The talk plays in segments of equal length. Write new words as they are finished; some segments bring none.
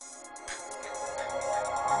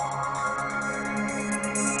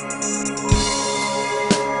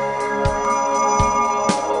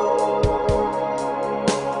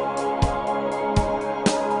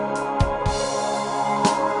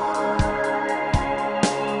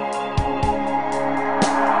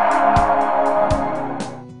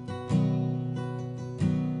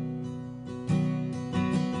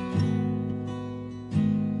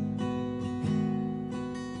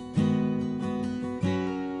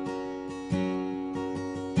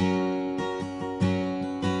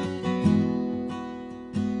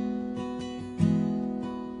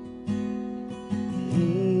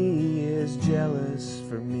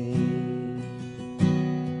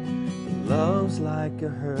loves like a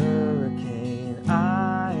hurricane.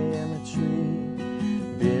 I am a tree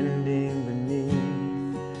bending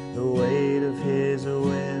beneath the weight of His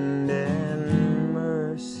wind and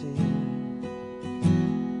mercy.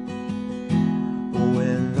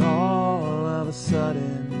 When all of a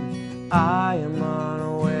sudden I am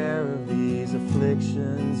unaware of these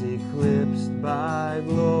afflictions eclipsed by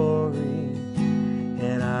glory,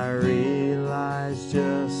 and I realize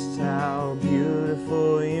just how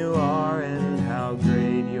beautiful You are and how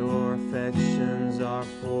great Your affections are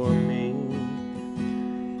for me.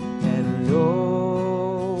 And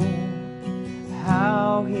oh,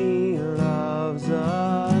 how He loves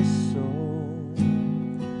us so.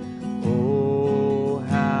 Oh,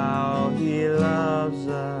 how He loves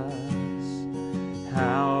us,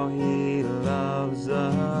 how He loves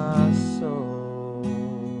us so.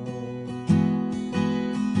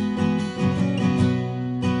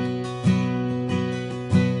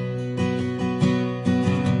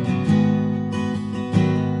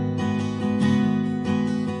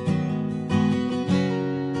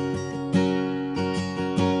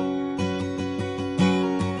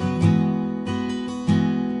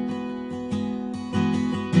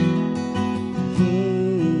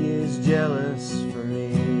 Jealous for me,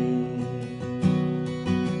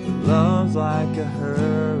 love's like a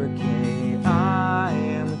hurricane. I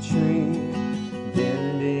am a tree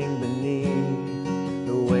bending beneath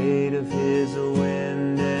the weight of His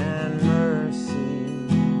wind and mercy.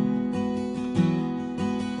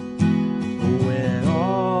 When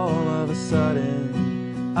all of a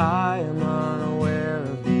sudden I am unaware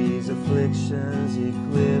of these afflictions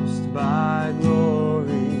eclipsed by glory,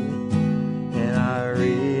 and I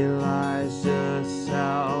realize just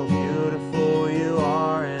how beautiful You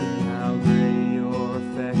are and how great Your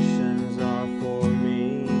affections are for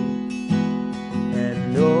me.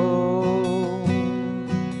 And oh,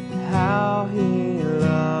 how He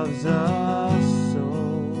loves us so.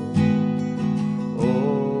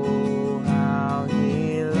 Oh, how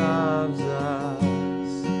He loves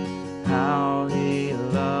us, how He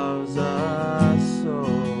loves us so.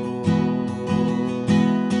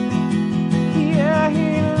 Yeah,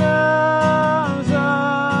 He loves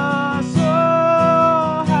us,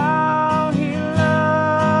 oh, how He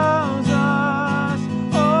loves us,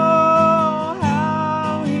 oh,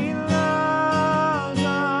 how He loves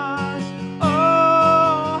us,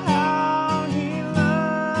 oh, how He loves.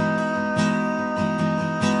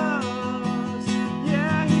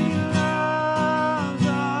 Yeah, He loves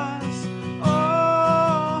us, oh,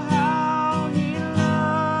 how He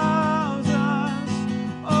loves us,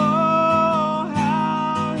 oh,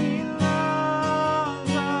 how He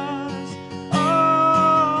loves us, oh,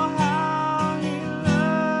 how He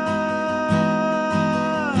loves.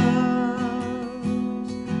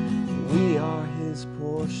 We are His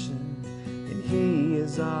portion, and He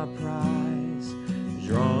is our prize,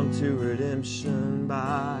 drawn to redemption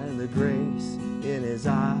by the grace in His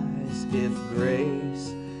eyes. If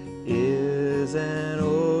grace is an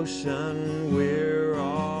ocean, we're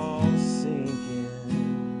all sinking.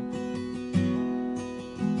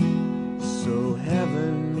 So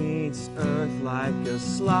heaven meets earth like a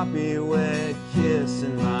sloppy wet kiss,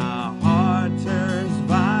 and my heart turns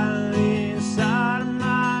violently inside of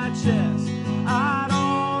my chest. I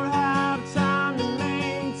don't have time to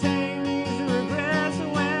maintain these regrets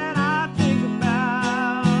when I think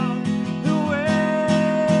about the way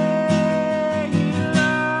He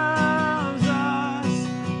loves us.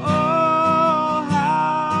 Oh,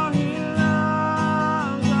 how He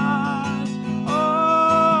loves us.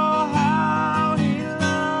 Oh, how He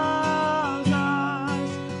loves us.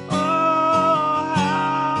 Oh,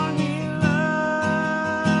 how He loves.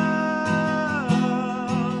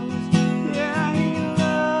 Yeah, He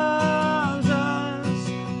loves us.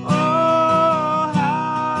 Oh,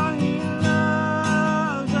 how He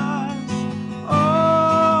loves us.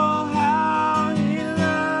 Oh, how He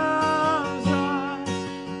loves us.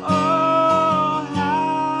 Oh,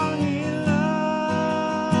 how He loves.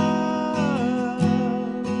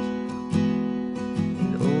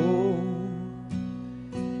 And oh,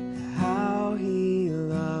 how He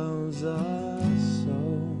loves us so.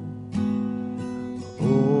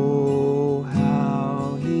 Oh,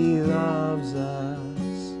 how He loves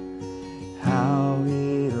us, how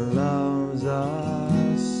He loves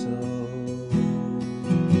us so.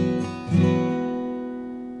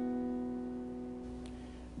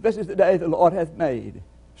 This is the day the Lord hath made,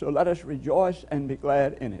 so let us rejoice and be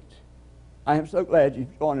glad in it. I am so glad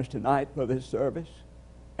you've joined us tonight for this service,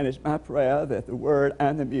 and it's my prayer that the word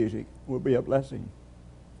and the music will be a blessing.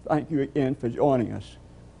 Thank you again for joining us.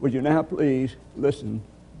 Would you now please listen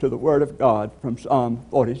to the word of God from Psalm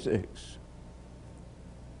 46.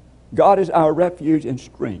 God is our refuge and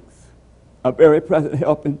strength, a very present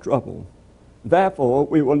help in trouble. Therefore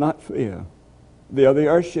we will not fear. Though the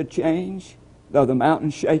earth should change, though the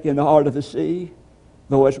mountains shake in the heart of the sea,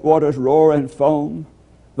 though its waters roar and foam,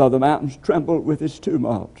 though the mountains tremble with its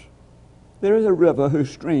tumult. There is a river whose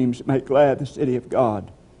streams make glad the city of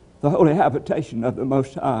God, the holy habitation of the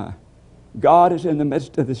Most High. God is in the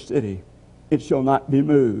midst of the city. It shall not be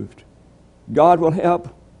moved. God will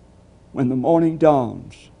help when the morning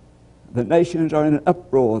dawns. The nations are in an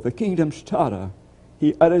uproar. The kingdoms totter.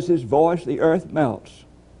 He utters his voice. The earth melts.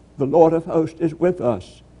 The Lord of hosts is with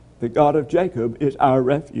us. The God of Jacob is our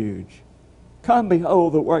refuge. Come,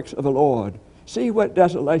 behold the works of the Lord. See what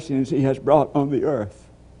desolations he has brought on the earth.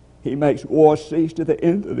 He makes war cease to the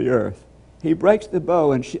end of the earth. He breaks the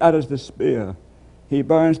bow and shatters the spear. He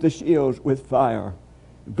burns the shields with fire.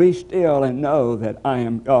 Be still and know that I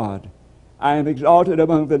am God. I am exalted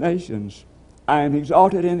among the nations. I am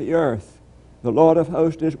exalted in the earth. The Lord of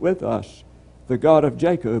hosts is with us. The God of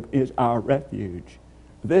Jacob is our refuge.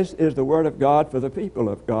 This is the word of God for the people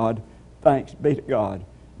of God. Thanks be to God.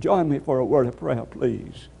 Join me for a word of prayer,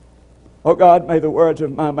 please. O God, may the words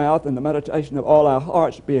of my mouth and the meditation of all our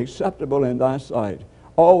hearts be acceptable in thy sight,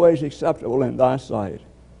 always acceptable in thy sight.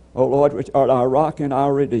 O Lord, which art our rock and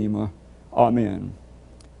our redeemer. Amen.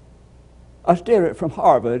 A student from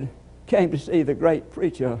Harvard came to see the great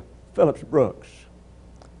preacher Phillips Brooks.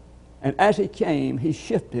 And as he came, he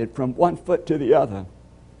shifted from one foot to the other.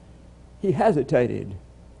 He hesitated.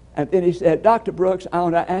 And then he said, Dr. Brooks, I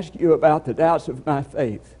want to ask you about the doubts of my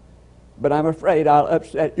faith, but I'm afraid I'll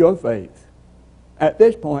upset your faith. At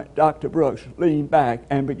this point, Dr. Brooks leaned back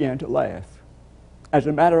and began to laugh. As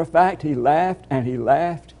a matter of fact, he laughed and he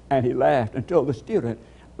laughed and he laughed until the student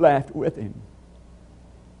laughed with him.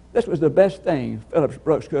 This was the best thing Phillips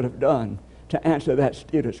Brooks could have done to answer that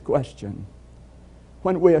student's question.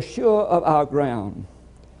 When we are sure of our ground,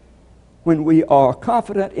 when we are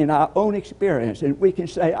confident in our own experience and we can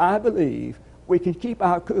say, I believe, we can keep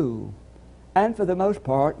our cool, and for the most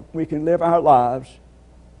part, we can live our lives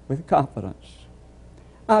with confidence.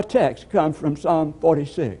 Our text comes from Psalm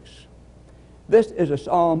 46. This is a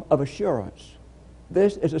psalm of assurance.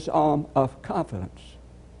 This is a psalm of confidence.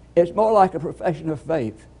 It's more like a profession of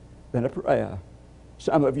faith than a prayer.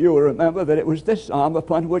 Some of you will remember that it was this psalm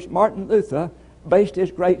upon which Martin Luther based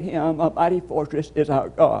his great hymn, A Mighty Fortress is Our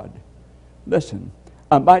God. Listen,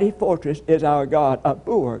 a mighty fortress is our God, a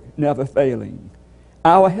bulwark never failing.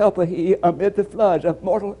 Our helper he amid the floods of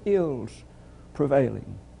mortal ills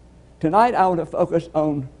prevailing. Tonight I want to focus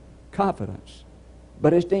on confidence.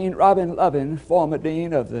 But as Dean Robin Lovin, former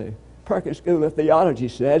dean of the Perkins School of Theology,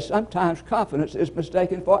 said, sometimes confidence is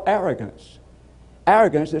mistaken for arrogance.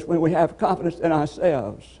 Arrogance is when we have confidence in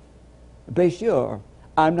ourselves. Be sure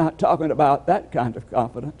I'm not talking about that kind of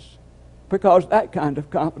confidence, because that kind of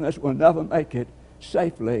confidence will never make it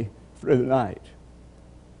safely through the night.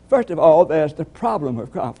 First of all, there's the problem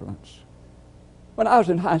of confidence. When I was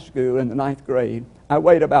in high school in the 9th grade, I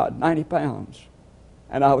weighed about 90 pounds,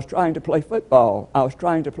 and I was trying to play football. I was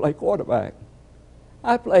trying to play quarterback.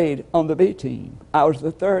 I played on the B team. I was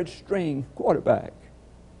the third string quarterback.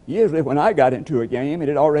 Usually when I got into a game, it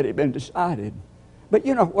had already been decided. But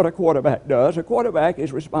you know what a quarterback does. A quarterback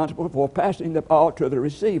is responsible for passing the ball to the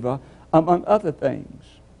receiver, among other things.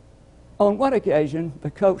 On one occasion,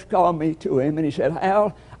 the coach called me to him and he said,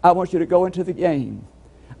 Hal, I want you to go into the game.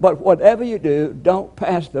 But whatever you do, don't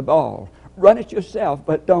pass the ball. Run it yourself,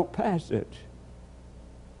 but don't pass it.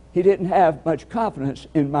 He didn't have much confidence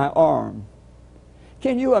in my arm.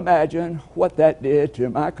 Can you imagine what that did to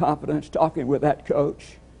my confidence talking with that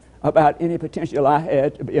coach about any potential I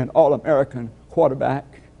had to be an All-American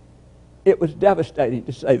quarterback? It was devastating,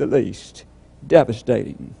 to say the least.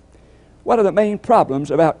 Devastating. One of the main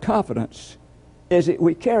problems about confidence is that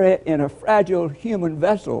we carry it in a fragile human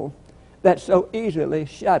vessel that's so easily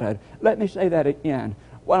shattered. Let me say that again.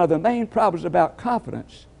 One of the main problems about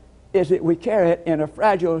confidence is that we carry it in a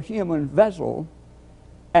fragile human vessel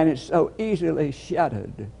and it's so easily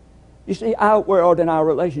shattered. You see, our world and our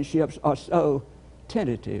relationships are so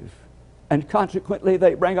tentative, and consequently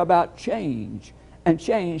they bring about change, and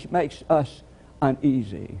change makes us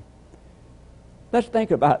uneasy. Let's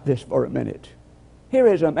think about this for a minute. Here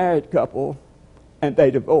is a married couple, and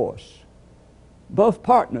they divorce. Both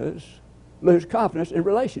partners lose confidence in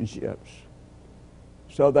relationships,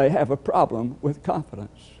 so they have a problem with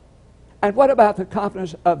confidence. And what about the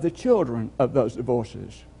confidence of the children of those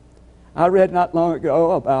divorces? I read not long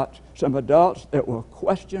ago about some adults that were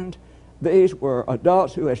questioned. These were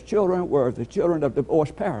adults who as children were the children of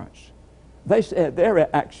divorced parents. They said their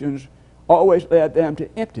reactions always led them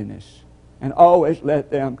to emptiness. and always led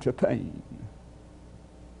them to pain.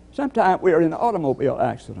 Sometimes we are in an automobile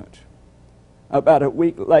accident. About a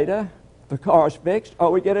week later, the car's fixed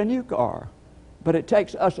or we get a new car. But it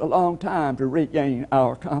takes us a long time to regain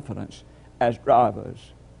our confidence as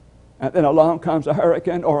drivers. And then along comes a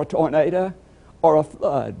hurricane or a tornado or a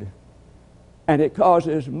flood, and it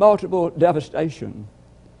causes multiple devastation,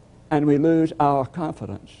 and we lose our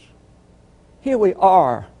confidence. Here we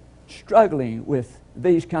are struggling with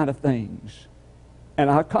these kind of things, and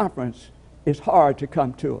our confidence is hard to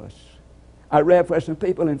come to us. I read for some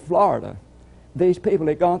people in Florida. These people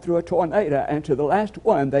had gone through a tornado, and to the last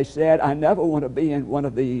one they said, I never want to be in one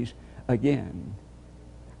of these again.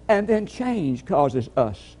 And then change causes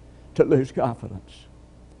us to lose confidence.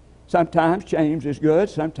 Sometimes change is good,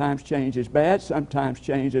 sometimes change is bad, sometimes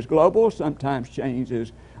change is global, sometimes change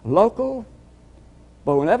is local.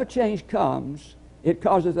 But whenever change comes, it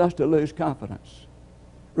causes us to lose confidence.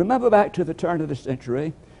 Remember back to the turn of the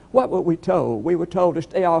century, what were we told? We were told to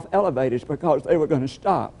stay off elevators because they were going to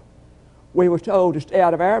stop. We were told to stay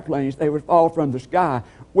out of airplanes, they would fall from the sky.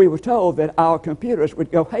 We were told that our computers would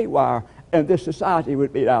go haywire and this society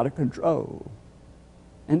would be out of control.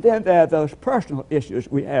 And then there are those personal issues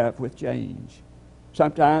we have with change.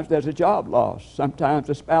 Sometimes there's a job loss. Sometimes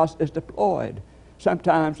a spouse is deployed.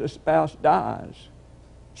 Sometimes a spouse dies.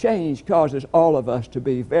 Change causes all of us to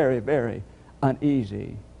be very, very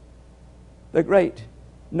uneasy. The great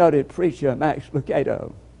noted preacher Max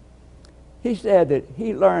Lucado, he said that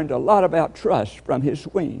he learned a lot about trust from his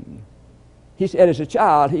swing. He said as a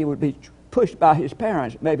child he would be pushed by his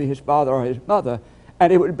parents, maybe his father or his mother,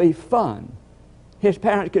 and it would be fun. His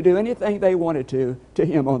parents could do anything they wanted to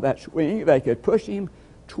him on that swing. They could push him,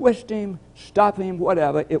 twist him, stop him,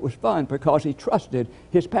 whatever. It was fun because he trusted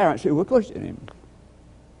his parents who were pushing him.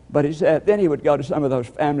 But he said then he would go to some of those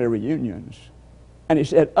family reunions, and he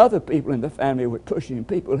said other people in the family would push him,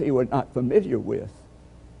 people he was not familiar with.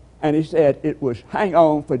 And he said it was hang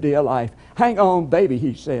on for dear life. Hang on, baby,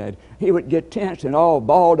 he said. He would get tense and all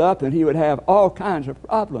balled up, and he would have all kinds of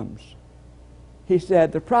problems. He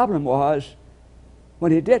said the problem was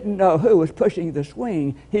when he didn't know who was pushing the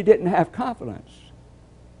swing, he didn't have confidence.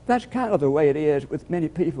 That's kind of the way it is with many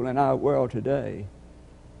people in our world today.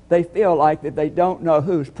 They feel like that they don't know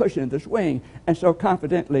who's pushing the swing, and so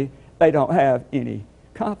confidently they don't have any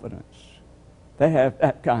confidence. They have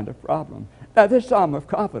that kind of problem. Now, this sum of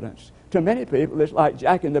confidence, to many people, is like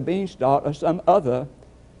Jack and the Beanstalk or some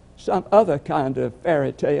other kind of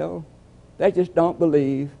fairy tale. They just don't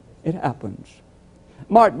believe it happens.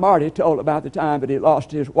 Marty told about the time that he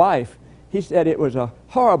lost his wife. He said it was a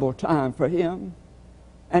horrible time for him.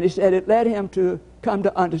 And he said it led him to come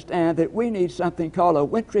to understand that we need something called a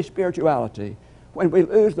wintry spirituality. When we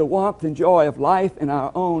lose the warmth and joy of life and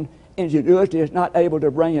our own ingenuity is not able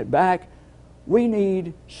to bring it back, we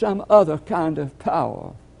need some other kind of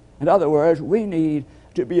power. In other words, we need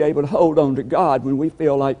to be able to hold on to God when we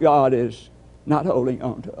feel like God is not holding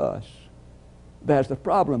on to us. There's the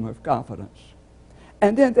problem of confidence.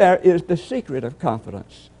 And then there is the secret of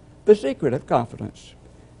confidence. The secret of confidence.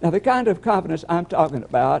 Now, the kind of confidence I'm talking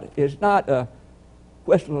about is not a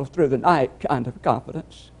whistle through the night kind of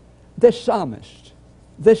confidence. This psalmist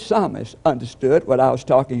understood what I was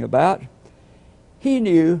talking about. He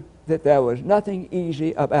knew that there was nothing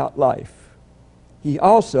easy about life. He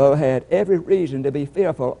also had every reason to be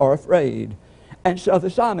fearful or afraid. And so the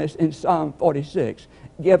psalmist in Psalm 46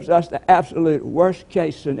 gives us the absolute worst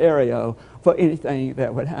case scenario for anything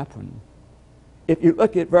that would happen. If you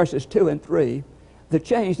look at verses 2 and 3, the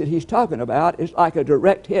change that he's talking about is like a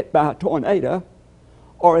direct hit by a tornado,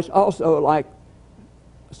 or it's also like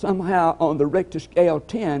somehow on the Richter scale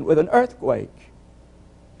 10 with an earthquake.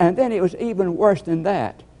 And then it was even worse than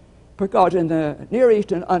that, because in the Near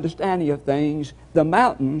Eastern understanding of things, the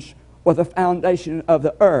mountains were the foundation of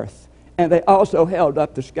the earth, and they also held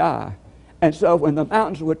up the sky. And so when the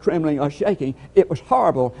mountains were trembling or shaking, it was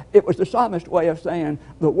horrible. It was the psalmist's way of saying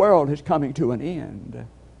the world is coming to an end.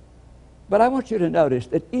 But I want you to notice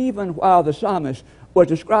that even while the psalmist was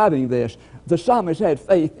describing this, the psalmist had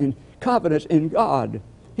faith and confidence in God.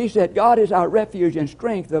 He said, God is our refuge and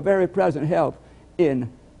strength, a very present help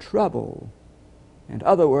in trouble. In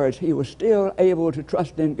other words, he was still able to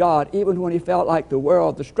trust in God even when he felt like the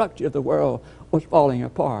world, the structure of the world, was falling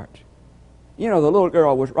apart. You know, the little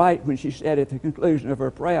girl was right when she said at the conclusion of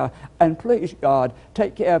her prayer, and please, God,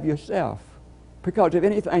 take care of yourself, because if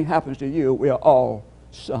anything happens to you, we are all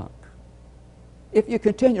sunk. If you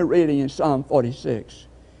continue reading in Psalm 46,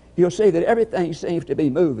 you'll see that everything seems to be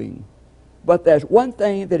moving, but there's one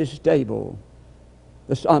thing that is stable.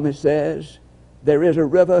 The psalmist says, There is a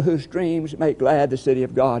river whose streams make glad the city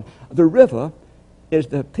of God. The river is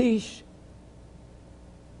the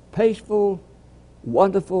peaceful,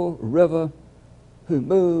 wonderful river who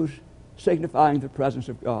moves, signifying the presence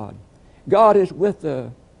of God. God is with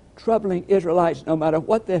the troubling Israelites no matter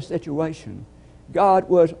what their situation. God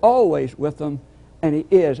was always with them, and He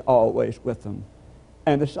is always with them.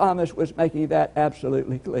 And the psalmist was making that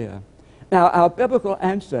absolutely clear. Now, our biblical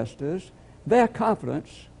ancestors, their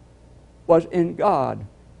confidence was in God,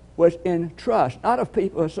 was in trust, not of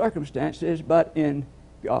people or circumstances, but in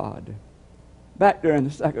God. Back during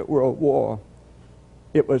the Second World War,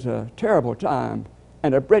 it was a terrible time,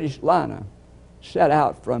 and a British liner set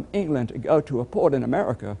out from England to go to a port in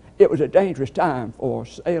America. It was a dangerous time for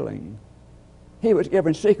sailing. He was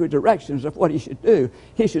given secret directions of what he should do.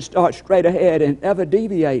 He should start straight ahead and never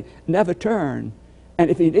deviate, never turn. And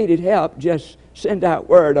if he needed help, just send out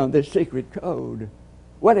word on this secret code.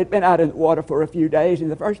 Well, he'd been out in the water for a few days, and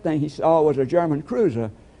the first thing he saw was a German cruiser.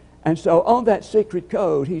 And so on that secret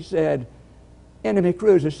code, he said, "Enemy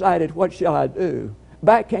cruiser sighted, what shall I do?"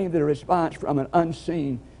 Back came the response from an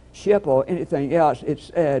unseen ship or anything else. It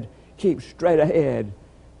said, "Keep straight ahead.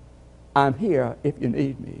 I'm here if you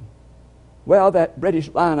need me." Well, that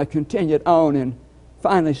British liner continued on and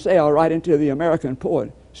finally sailed right into the American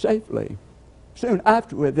port safely. Soon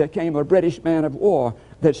afterward, there came a British man of war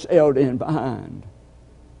that sailed in behind.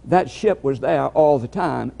 That ship was there all the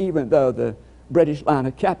time, even though the British liner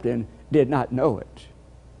captain did not know it.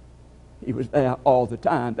 He was there all the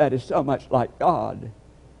time. That is so much like God.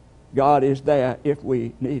 God is there if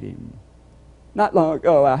we need Him. Not long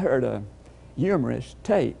ago, I heard a humorous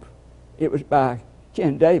tape. It was by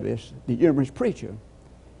Ken Davis, the humorous preacher.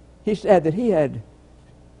 He said that he had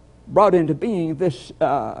brought into being this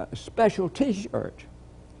special T-shirt.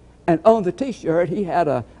 And on the T-shirt, he had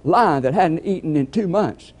a lion that hadn't eaten in 2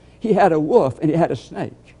 months. He had a wolf, and he had a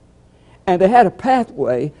snake. And they had a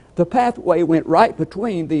pathway. The pathway went right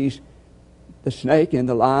between the snake and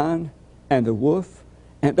the lion and the wolf.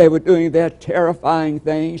 And they were doing their terrifying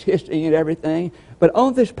things, hissing and everything. But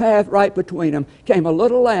on this path right between them came a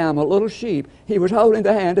little lamb, a little sheep. He was holding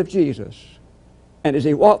the hand of Jesus. And as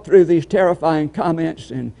he walked through these terrifying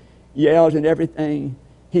comments and yells and everything,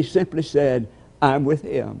 he simply said, "I'm with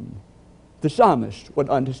him." The psalmist would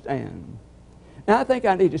understand. Now, I think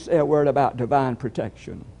I need to say a word about divine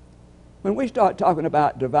protection. When we start talking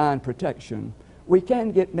about divine protection, we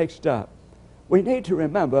can get mixed up. We need to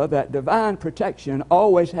remember that divine protection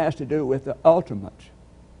always has to do with the ultimate.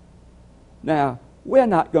 Now, we're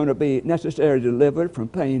not going to be necessarily delivered from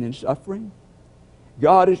pain and suffering.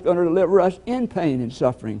 God is going to deliver us in pain and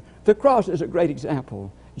suffering. The cross is a great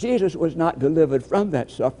example. Jesus was not delivered from that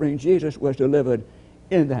suffering. Jesus was delivered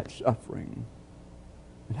in that suffering.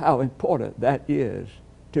 And how important that is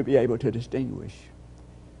to be able to distinguish.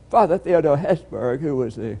 Father Theodore Hesburgh, who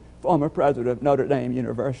was the former president of Notre Dame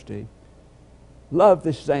University, loved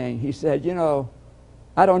this saying. He said, "You know,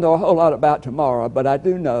 I don't know a whole lot about tomorrow, but I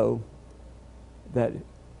do know that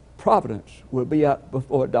providence will be up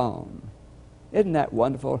before dawn." Isn't that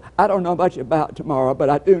wonderful? I don't know much about tomorrow, but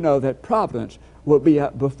I do know that providence will be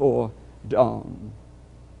up before dawn.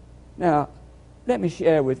 Now, let me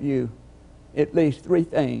share with you at least 3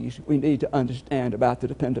 things we need to understand about the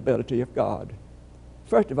dependability of God.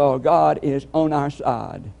 First of all, God is on our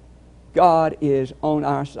side. God is on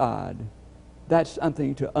our side. That's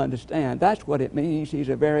something to understand. That's what it means. He's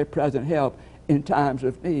a very present help in times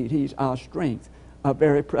of need. He's our strength, a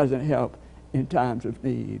very present help in times of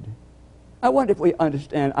need. I wonder if we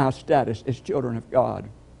understand our status as children of God.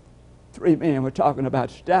 3 men were talking about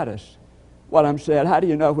status. One of them said, "How do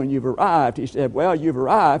you know when you've arrived?" He said, "Well, you've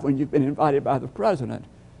arrived when you've been invited by the president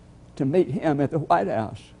to meet him at the White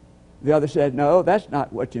House." The other said, "No, that's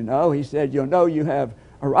not what you know." He said, "You'll know you have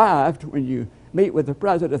arrived when you meet with the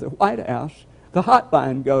president at the White House. The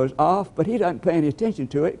hotline goes off, but he doesn't pay any attention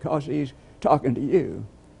to it because he's talking to you."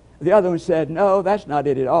 The other one said, "No, that's not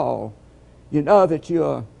it at all. You know that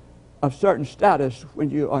you're of certain status when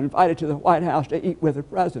you are invited to the White House to eat with the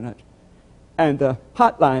president. And the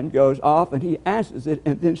hotline goes off, and he answers it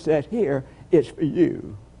and then says, 'Here, it's for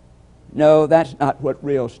you.'" No, that's not what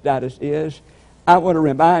real status is. I want to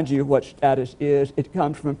remind you what status is. It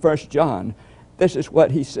comes from 1 John. This is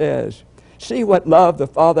what he says. "See what love the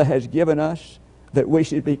Father has given us, that we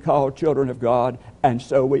should be called children of God, and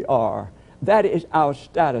so we are." That is our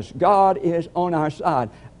status. God is on our side.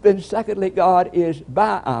 Then secondly, God is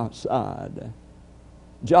by our side.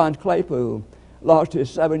 John Claypool lost his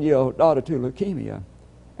 7-year-old daughter to leukemia.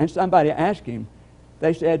 And somebody asked him,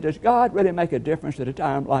 they said, "Does God really make a difference at a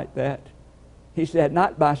time like that?" He said,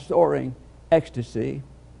 "Not by soaring ecstasy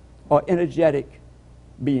or energetic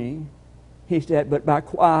being. He said, but by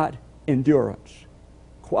quiet endurance.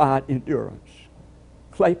 Quiet endurance.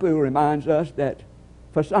 Claypool reminds us that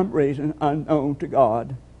for some reason unknown to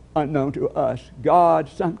God, unknown to us, God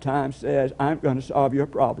sometimes says, I'm going to solve your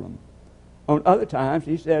problem. On other times,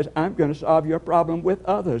 he says, I'm going to solve your problem with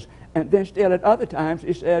others. And then still at other times,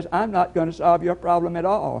 he says, I'm not going to solve your problem at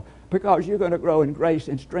all, because you're going to grow in grace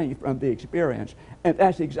and strength from the experience. And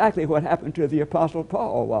that's exactly what happened to the Apostle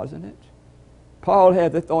Paul, wasn't it? Paul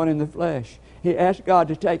had the thorn in the flesh. He asked God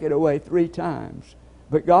to take it away 3 times,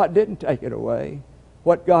 but God didn't take it away.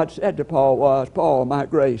 What God said to Paul was, Paul, my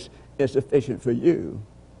grace is sufficient for you.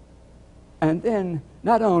 And then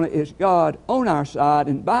not only is God on our side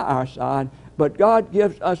and by our side, but God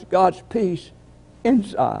gives us God's peace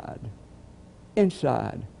inside.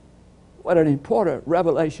 Inside. What an important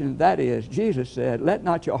revelation that is. Jesus said, let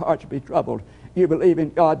not your hearts be troubled. You believe in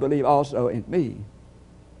God, believe also in me.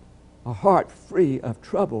 A heart free of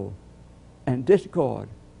trouble and discord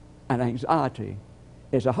and anxiety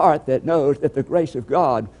is a heart that knows that the grace of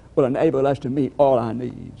God will enable us to meet all our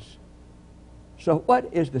needs. So what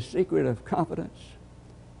is the secret of confidence?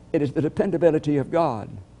 It is the dependability of God.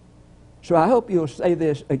 So I hope you'll say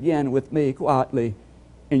this again with me quietly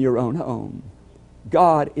in your own home.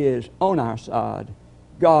 God is on our side.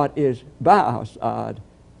 God is by our side.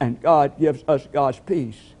 And God gives us God's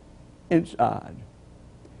peace inside.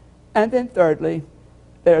 And then thirdly,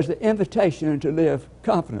 there's the invitation to live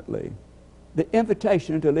confidently. The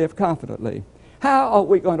invitation to live confidently. How are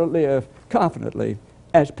we going to live confidently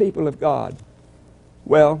as people of God?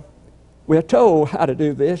 Well, we're told how to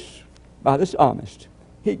do this by the psalmist.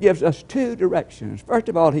 He gives us 2 directions. First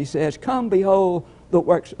of all, he says, come behold the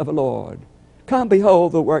works of the Lord. Come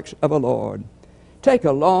behold the works of the Lord. Take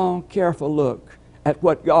a long, careful look at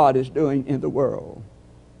what God is doing in the world.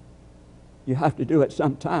 You have to do it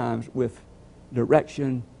sometimes with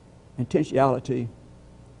direction, intentionality,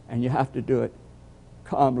 and you have to do it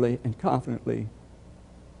calmly and confidently.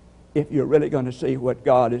 If you're really going to see what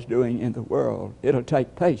God is doing in the world, it'll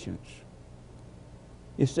take patience.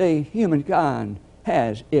 You see, humankind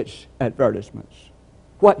has its advertisements.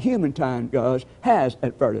 What humankind does has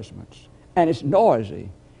advertisements, and it's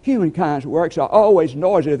noisy. Humankind's works are always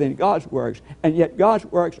noisier than God's works, and yet God's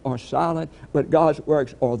works are silent, but God's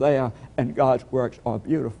works are there, and God's works are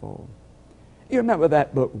beautiful. You remember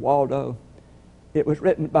that book, Waldo? It was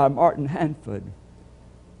written by Martin Handford.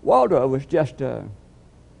 Waldo was just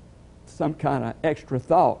some kind of extra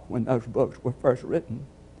thought when those books were first written.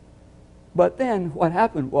 But then what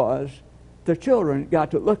happened was the children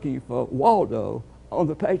got to looking for Waldo on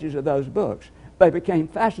the pages of those books. They became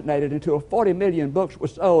fascinated until 40 million books were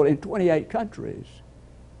sold in 28 countries.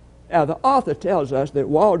 Now, the author tells us that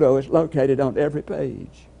Waldo is located on every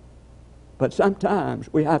page. But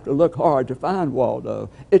sometimes we have to look hard to find Waldo.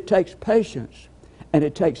 It takes patience, and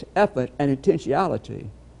it takes effort and intentionality.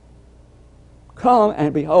 Come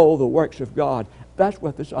and behold the works of God. That's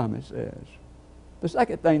what the psalmist says. The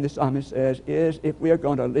second thing the psalmist says is, if we are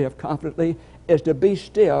going to live confidently, is to be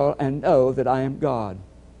still and know that I am God.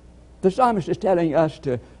 The psalmist is telling us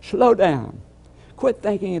to slow down. Quit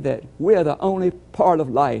thinking that we're the only part of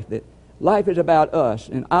life, that life is about us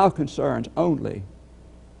and our concerns only.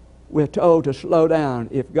 We're told to slow down.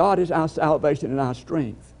 If God is our salvation and our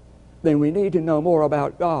strength, then we need to know more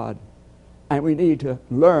about God, and we need to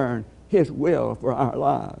learn His will for our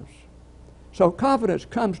lives. So confidence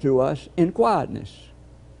comes to us in quietness.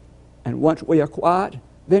 And once we are quiet,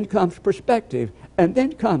 then comes perspective, and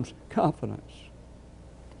then comes confidence.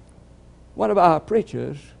 One of our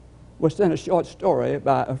preachers was sent a short story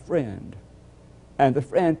by a friend, and the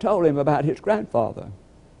friend told him about his grandfather.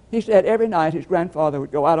 He said every night his grandfather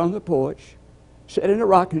would go out on the porch, sit in a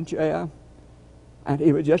rocking chair, and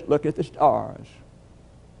he would just look at the stars.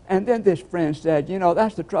 And then this friend said, you know,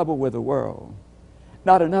 that's the trouble with the world.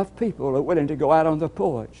 Not enough people are willing to go out on the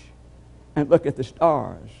porch and look at the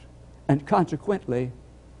stars, and consequently,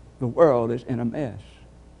 the world is in a mess.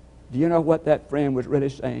 Do you know what that friend was really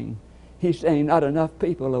saying? He's saying not enough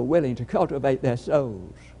people are willing to cultivate their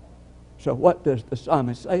souls. So what does the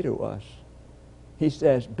psalmist say to us? He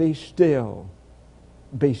says, be still,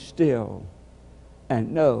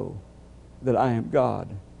 and know that I am God.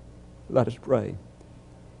 Let us pray.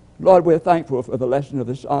 Lord, we're thankful for the lesson of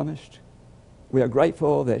the psalmist. We are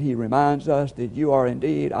grateful that he reminds us that you are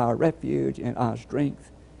indeed our refuge and our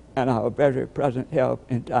strength and our very present help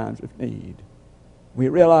in times of need. We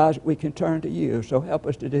realize we can turn to you, so help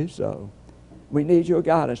us to do so. We need your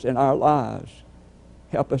guidance in our lives.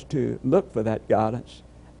 Help us to look for that guidance,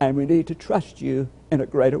 and we need to trust you in a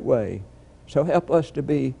greater way. So help us to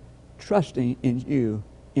be trusting in you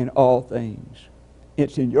in all things.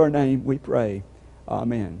 It's in your name we pray.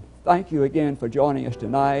 Amen. Thank you again for joining us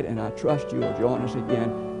tonight, and I trust you will join us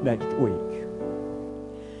again next week.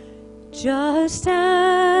 Just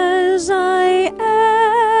as I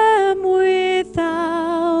am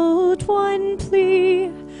without one plea,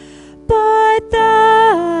 but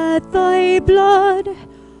that thy blood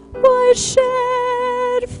was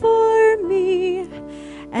shed for me,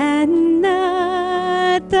 and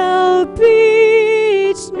that thou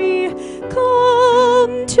bidst me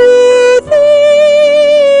come to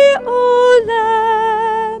thee, O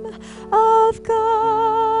Lamb of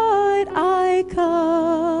God, I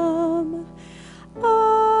come,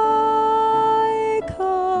 I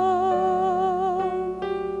come.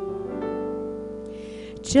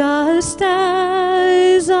 Just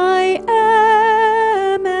as I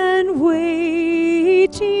am, and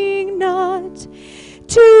waiting not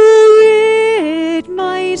to rid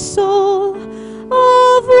my soul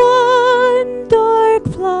of one dark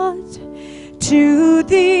blot, to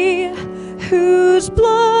thee whose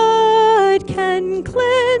blood can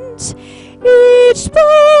cleanse each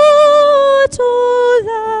spot,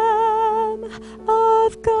 O Lamb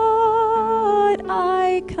of God,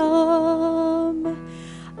 I come,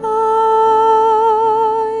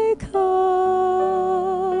 I come.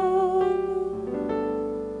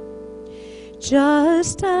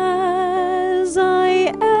 Just as I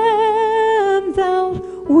am, thou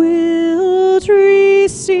wilt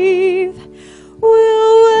receive